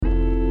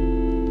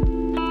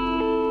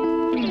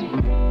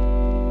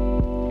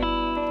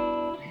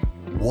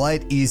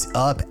What is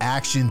up,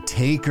 action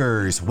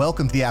takers?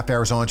 Welcome to the After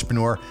Hours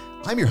Entrepreneur.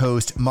 I'm your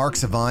host, Mark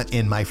Savant,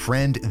 and my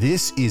friend,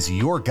 this is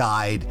your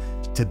guide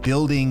to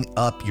building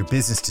up your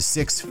business to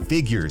six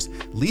figures,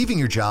 leaving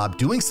your job,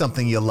 doing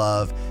something you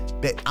love.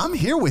 I'm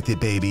here with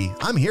it, baby.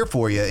 I'm here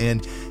for you,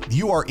 and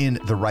you are in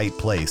the right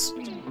place.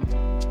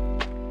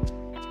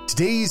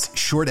 Today's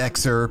short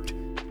excerpt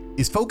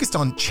is focused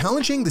on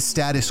challenging the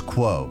status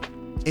quo,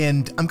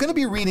 and I'm going to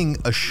be reading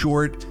a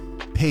short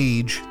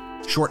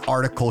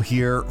article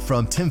here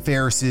from Tim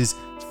Ferriss's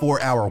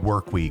 4-Hour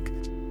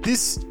Workweek.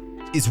 This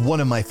is one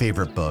of my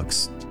favorite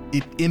books.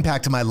 It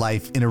impacted my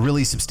life in a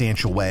really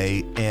substantial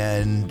way,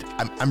 and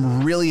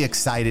I'm really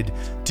excited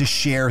to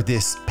share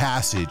this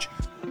passage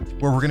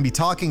where we're going to be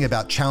talking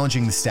about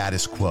challenging the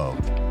status quo.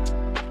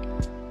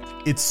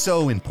 It's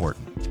so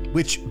important,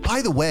 which,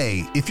 by the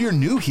way, if you're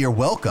new here,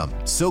 welcome.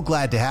 So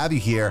glad to have you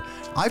here.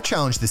 I've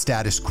challenged the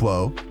status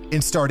quo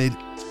and started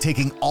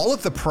taking all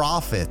of the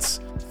profits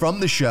from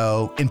the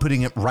show and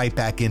putting it right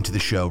back into the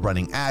show,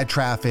 running ad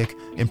traffic,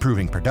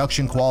 improving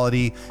production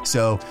quality.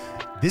 So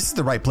this is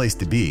the right place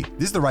to be.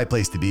 This is the right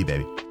place to be,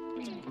 baby.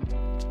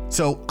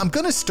 So I'm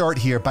going to start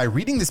here by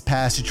reading this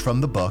passage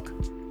from the book,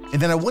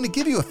 and then I want to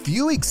give you a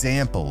few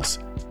examples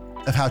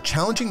of how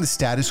challenging the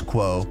status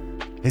quo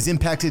has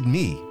impacted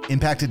me,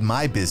 impacted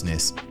my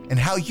business, and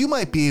how you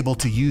might be able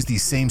to use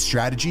these same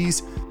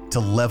strategies to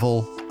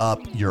level up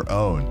your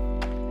own.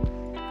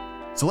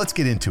 So let's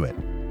get into it.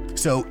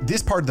 So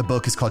this part of the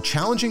book is called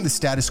Challenging the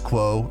Status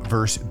Quo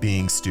versus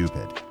Being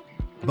Stupid.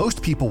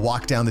 Most people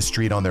walk down the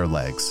street on their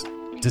legs.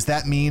 Does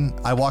that mean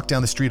I walk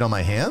down the street on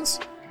my hands?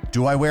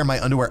 Do I wear my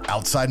underwear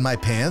outside my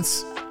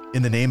pants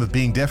in the name of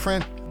being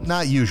different?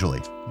 Not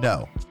usually,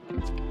 no.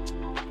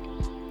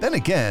 Then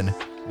again,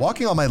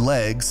 walking on my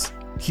legs,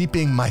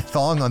 keeping my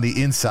thong on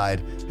the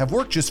inside have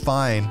worked just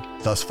fine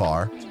thus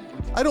far.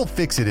 I don't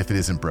fix it if it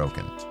isn't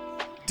broken.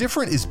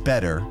 Different is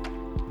better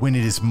when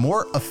it is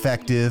more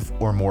effective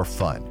or more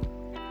fun.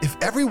 If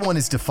everyone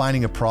is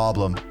defining a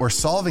problem or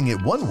solving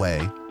it one way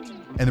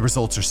and the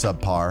results are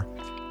subpar,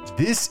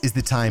 this is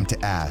the time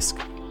to ask,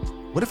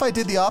 what if I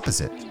did the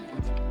opposite?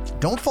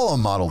 Don't follow a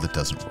model that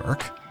doesn't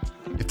work.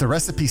 If the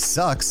recipe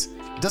sucks,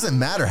 it doesn't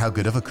matter how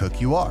good of a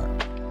cook you are.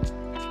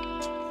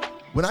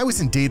 When I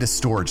was in data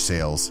storage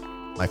sales,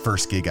 my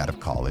first gig out of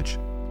college,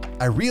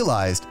 I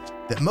realized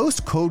that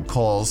most cold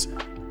calls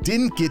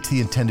didn't get to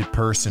the intended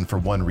person for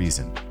one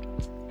reason: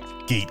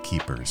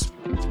 gatekeepers.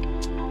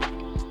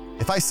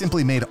 If I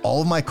simply made all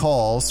of my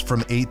calls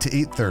from 8 to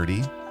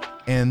 8:30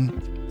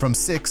 and from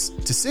 6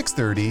 to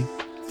 6:30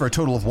 for a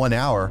total of 1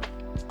 hour,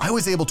 I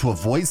was able to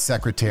avoid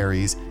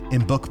secretaries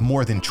and book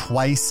more than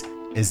twice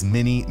as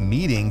many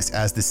meetings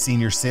as the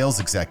senior sales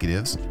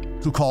executives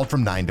who called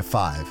from 9 to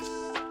 5.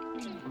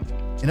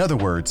 In other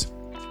words,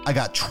 I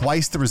got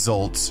twice the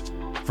results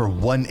for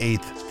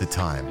 1/8 the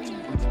time.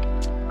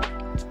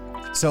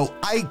 So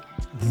I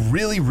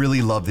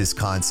really love this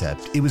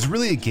concept. It was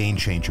really a game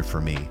changer for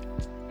me.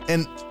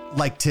 And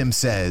like Tim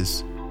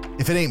says,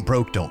 if it ain't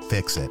broke, don't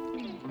fix it.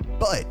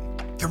 But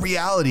the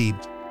reality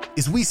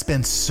is we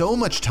spend so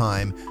much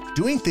time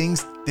doing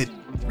things that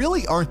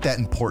really aren't that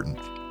important,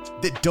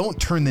 that don't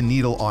turn the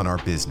needle on our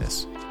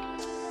business.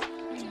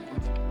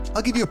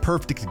 I'll give you a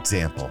perfect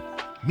example.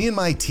 Me and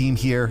my team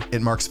here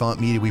at Mark Savant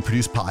Media, we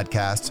produce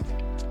podcasts,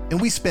 and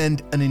we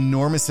spend an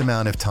enormous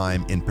amount of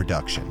time in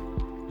production.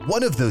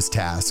 One of those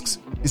tasks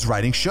is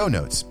writing show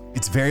notes.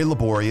 It's very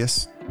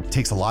laborious,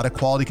 takes a lot of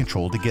quality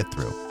control to get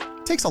through.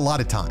 It takes a lot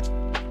of time.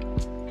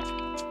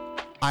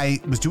 I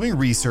was doing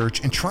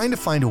research and trying to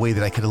find a way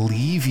that I could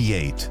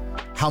alleviate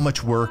how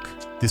much work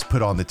this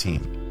put on the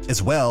team,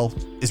 as well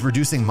as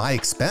reducing my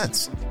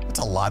expense. That's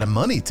a lot of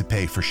money to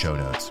pay for show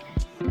notes.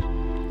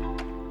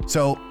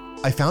 So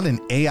I found an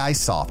AI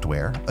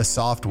software, a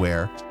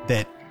software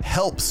that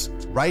helps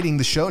writing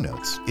the show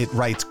notes. It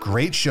writes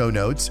great show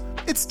notes.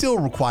 It still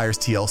requires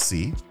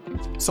TLC,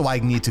 so I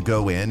need to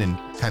go in and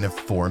kind of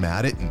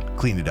format it and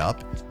clean it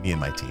up, me and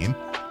my team.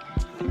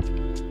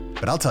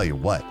 But I'll tell you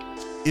what,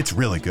 it's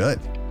really good.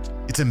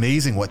 It's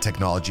amazing what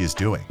technology is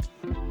doing.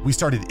 We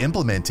started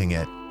implementing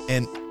it,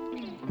 and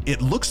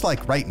it looks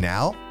like right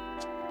now,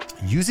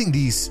 using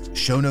the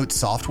show notes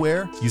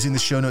software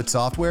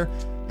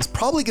is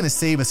probably going to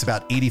save us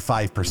about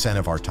 85%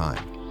 of our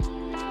time.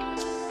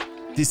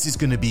 This is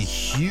going to be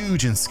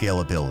huge in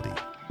scalability.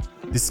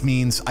 This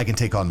means I can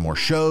take on more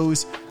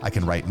shows, I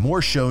can write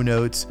more show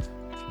notes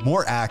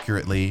more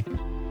accurately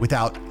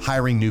without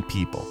hiring new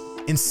people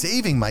and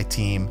saving my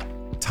team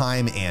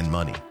time and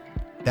money.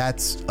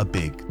 That's a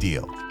big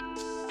deal.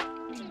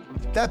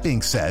 That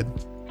being said,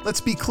 let's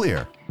be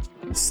clear.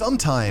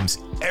 Sometimes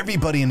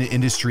everybody in the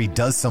industry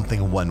does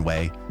something one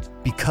way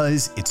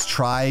because it's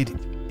tried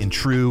and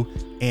true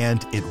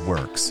and it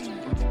works.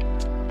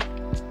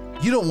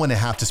 You don't want to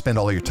have to spend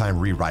all your time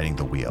rewriting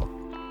the wheel.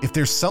 If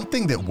there's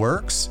something that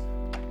works,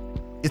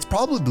 it's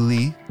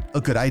probably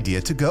a good idea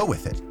to go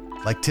with it.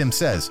 Like Tim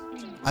says,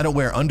 I don't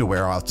wear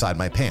underwear outside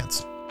my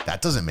pants.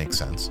 That doesn't make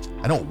sense.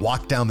 I don't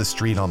walk down the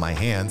street on my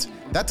hands.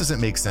 That doesn't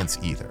make sense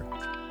either.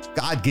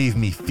 God gave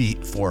me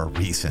feet for a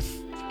reason.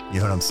 You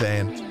know what I'm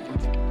saying?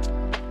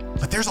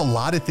 But there's a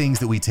lot of things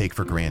that we take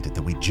for granted,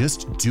 that we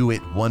just do it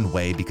one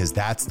way because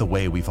that's the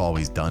way we've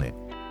always done it.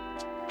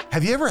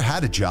 Have you ever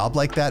had a job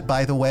like that,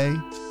 by the way,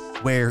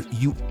 where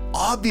you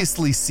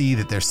obviously see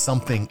that there's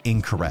something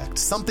incorrect,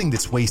 something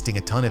that's wasting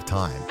a ton of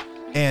time,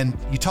 and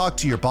you talk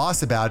to your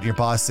boss about it, and your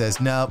boss says,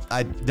 no,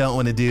 I don't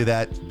want to do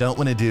that, don't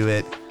want to do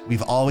it,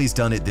 we've always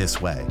done it this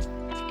way.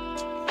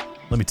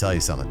 Let me tell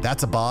you something,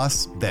 that's a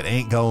boss that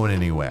ain't going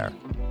anywhere.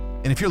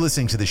 And if you're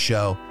listening to the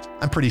show,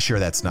 I'm pretty sure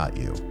that's not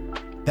you.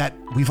 That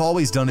we've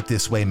always done it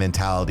this way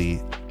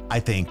mentality, I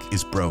think,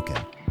 is broken.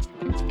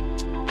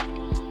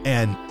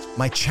 And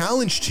my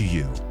challenge to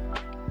you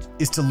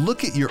is to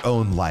look at your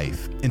own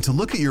life and to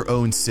look at your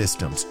own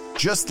systems,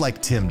 just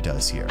like Tim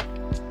does here.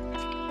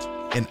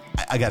 And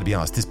I gotta be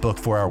honest, this book,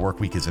 4 Hour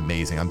Workweek, is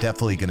amazing. I'm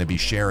definitely gonna be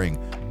sharing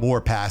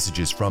more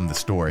passages from the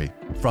story,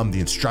 from the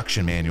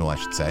instruction manual, I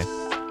should say.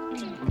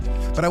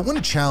 But I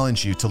wanna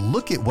challenge you to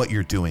look at what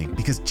you're doing,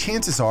 because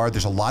chances are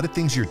there's a lot of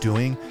things you're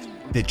doing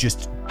that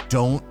just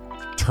don't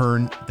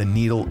turn the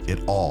needle at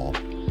all.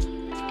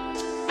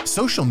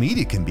 Social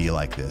media can be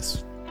like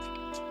this.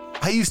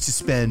 I used to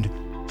spend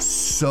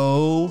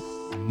so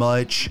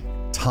much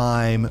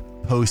time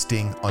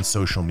posting on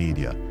social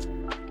media.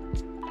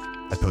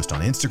 I'd post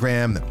on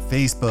Instagram, then on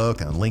Facebook,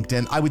 and on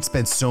LinkedIn. I would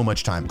spend so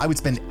much time. I would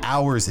spend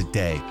hours a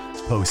day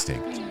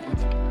posting.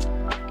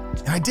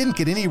 And I didn't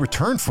get any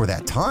return for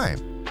that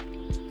time.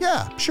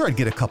 Yeah, sure, I'd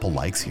get a couple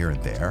likes here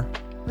and there.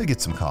 I'd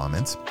get some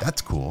comments.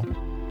 That's cool.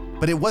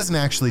 But it wasn't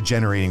actually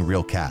generating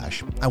real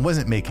cash. I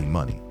wasn't making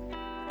money.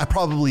 I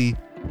probably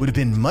would have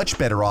been much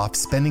better off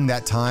spending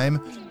that time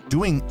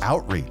doing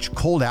outreach,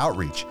 cold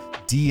outreach,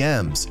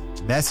 DMs,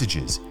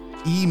 messages,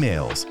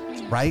 emails,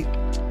 right?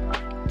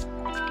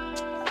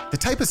 The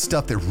type of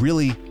stuff that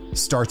really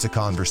starts a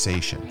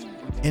conversation.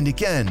 And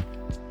again,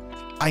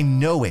 I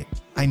know it.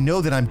 I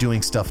know that I'm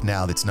doing stuff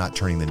now that's not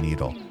turning the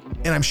needle.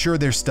 And I'm sure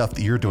there's stuff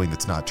that you're doing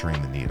that's not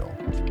turning the needle.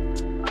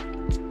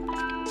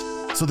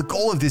 So the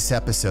goal of this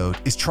episode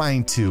is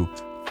trying to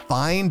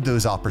find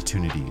those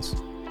opportunities,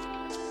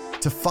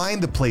 to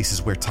find the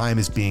places where time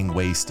is being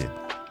wasted,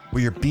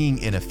 where you're being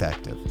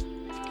ineffective.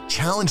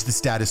 Challenge the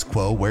status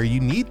quo where you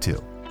need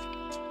to.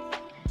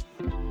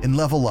 And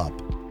level up.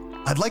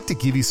 I'd like to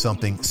give you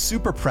something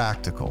super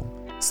practical,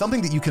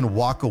 something that you can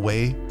walk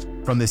away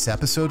from this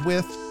episode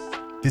with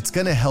that's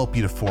gonna help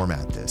you to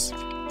format this.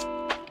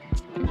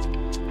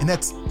 And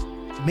that's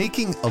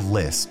making a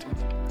list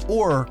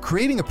or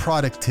creating a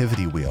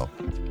productivity wheel.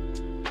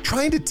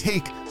 Trying to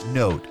take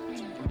note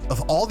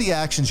of all the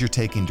actions you're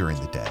taking during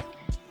the day.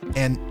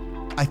 And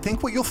I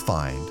think what you'll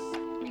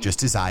find,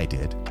 just as I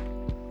did,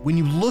 when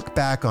you look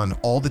back on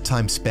all the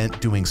time spent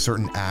doing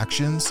certain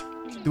actions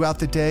throughout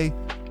the day,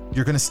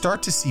 you're going to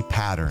start to see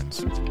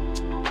patterns.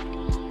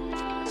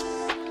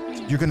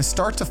 You're going to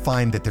start to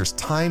find that there's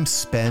time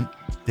spent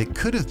that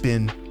could have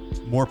been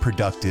more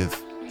productive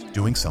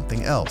doing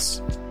something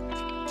else.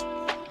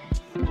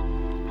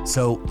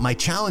 So my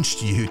challenge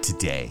to you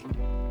today,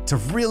 to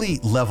really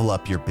level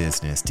up your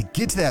business, to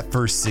get to that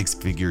first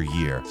 6-figure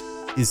year,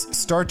 is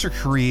start to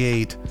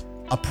create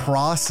a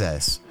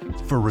process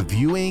for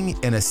reviewing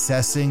and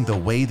assessing the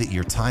way that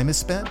your time is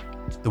spent,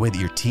 the way that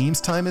your team's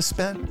time is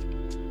spent,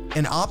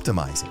 and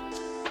optimize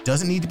it.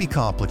 Doesn't need to be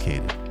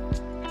complicated.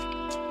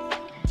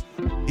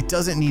 It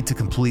doesn't need to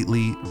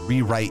completely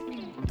rewrite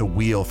the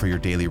wheel for your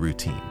daily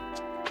routine.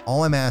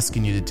 All I'm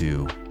asking you to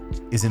do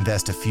is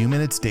invest a few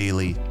minutes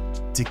daily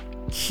to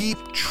keep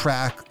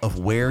track of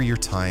where your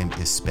time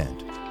is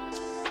spent.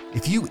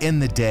 If you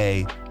end the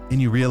day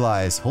and you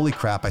realize, holy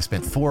crap, I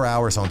spent 4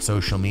 hours on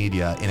social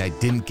media and I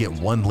didn't get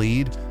one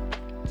lead,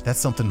 that's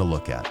something to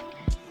look at.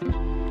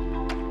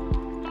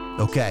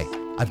 Okay,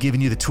 I've given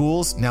you the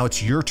tools. Now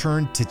it's your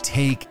turn to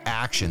take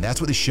action.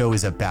 That's what the show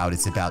is about.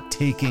 It's about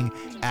taking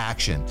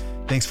action.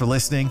 Thanks for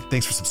listening.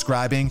 Thanks for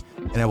subscribing.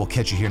 And I will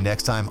catch you here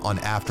next time on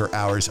After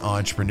Hours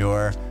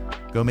Entrepreneur.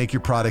 Go make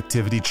your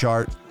productivity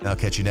chart, and I'll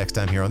catch you next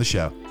time here on the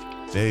show.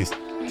 Peace.